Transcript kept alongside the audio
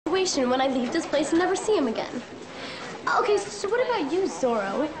situation when I leave this place and never see him again. Okay, so what about you,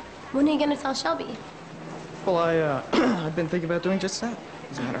 Zorro? When are you gonna tell Shelby? Well, I've been thinking about doing just that,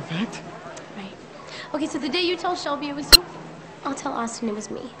 as a matter of fact. Right. Okay, so the day you tell Shelby it was you, I'll tell Austin it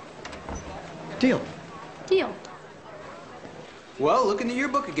was me. Deal. Deal. Well, look in the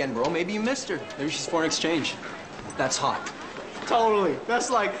yearbook again, bro. Maybe you missed her. Maybe she's foreign exchange. That's hot. Totally.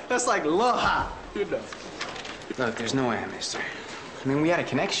 That's like love. You know. Look, there's no way I missed her. I mean, we had a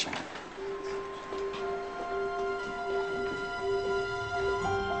connection.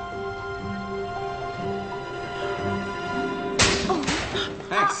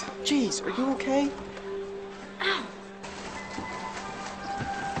 Thanks. Jeez, are you okay? Ow.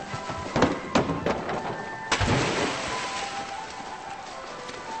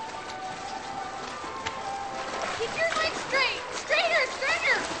 Keep your legs straight! Straighter!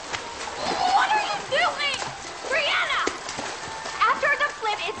 Straighter! What are you doing? Brianna! After the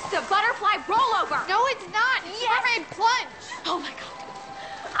flip, it's the butterfly rollover. No, it's not. It's mermaid plunge. Oh my God.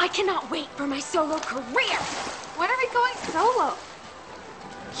 I cannot wait for my solo career. When are we going solo?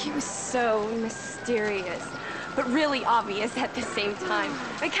 He was so mysterious, but really obvious at the same time.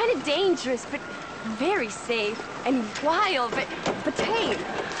 Like, kind of dangerous, but very safe, and wild, but tame.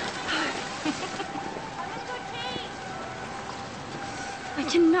 I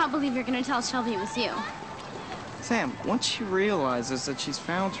cannot believe you're gonna tell Shelby it was you. Sam, once she realizes that she's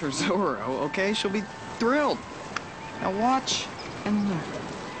found her Zorro, okay, she'll be thrilled. Now watch and learn.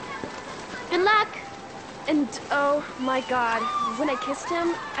 Good luck. And oh my God, when I kissed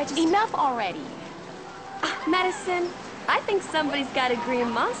him, I just... Enough already. Madison, I think somebody's got a green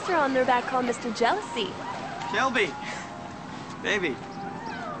monster on their back called Mr. Jealousy. Shelby. Baby.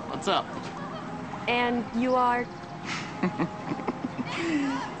 What's up? And you are...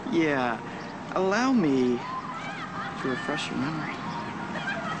 Yeah, allow me to refresh your memory.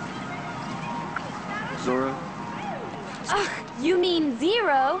 Zorro? Ugh, you mean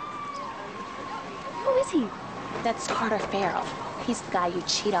Zero? Who is he? That's Carter Farrell. He's the guy you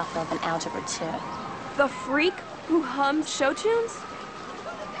cheat off of in Algebra 2. The freak who hums show tunes?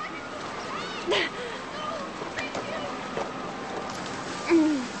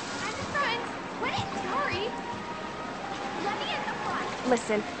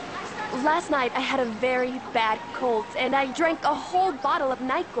 Listen, last night I had a very bad cold, and I drank a whole bottle of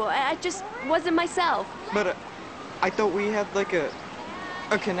NyQuil. I just wasn't myself. But I thought we had like a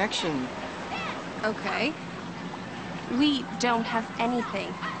connection. Okay. We don't have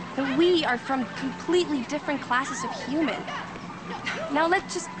anything. We are from completely different classes of human. Now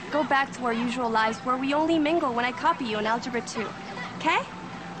let's just go back to our usual lives where we only mingle when I copy you in Algebra 2. Okay?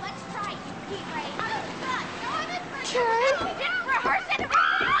 Let's try it, you Pete Ray. Okay. We didn't rehearse it.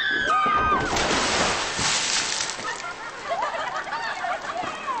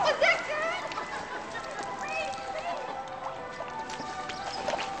 Was that good?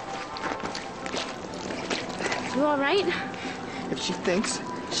 You all right? If she thinks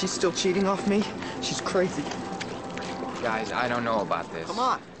she's still cheating off me, she's crazy. Guys, I don't know about this. Come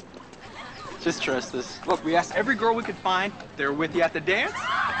on. Just trust us. Look, we asked every girl we could find. They were with you at the dance.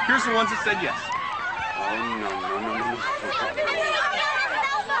 Here's the ones that said yes. Oh, no.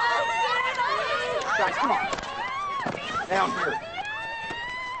 Guys, come on. Down here.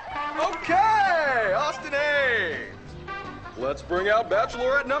 Okay, Austin Ames. Let's bring out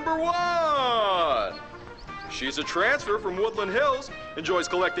Bachelorette number 1. She's a transfer from Woodland Hills, enjoys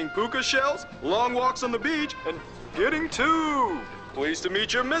collecting puka shells, long walks on the beach, and getting tubed. Pleased to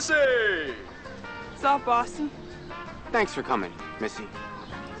meet you, Missy. What's up, Boston? Thanks for coming, Missy.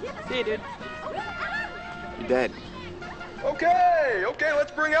 See you, dude. You're dead. Okay,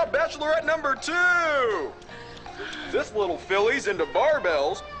 let's bring out Bachelorette number 2. This little filly's into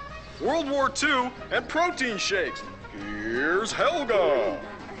barbells, World War II, and protein shakes. Here's Helga.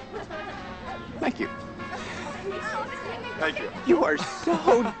 Thank you. Thank you. You are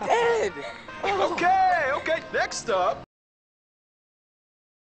so dead. Okay, next up.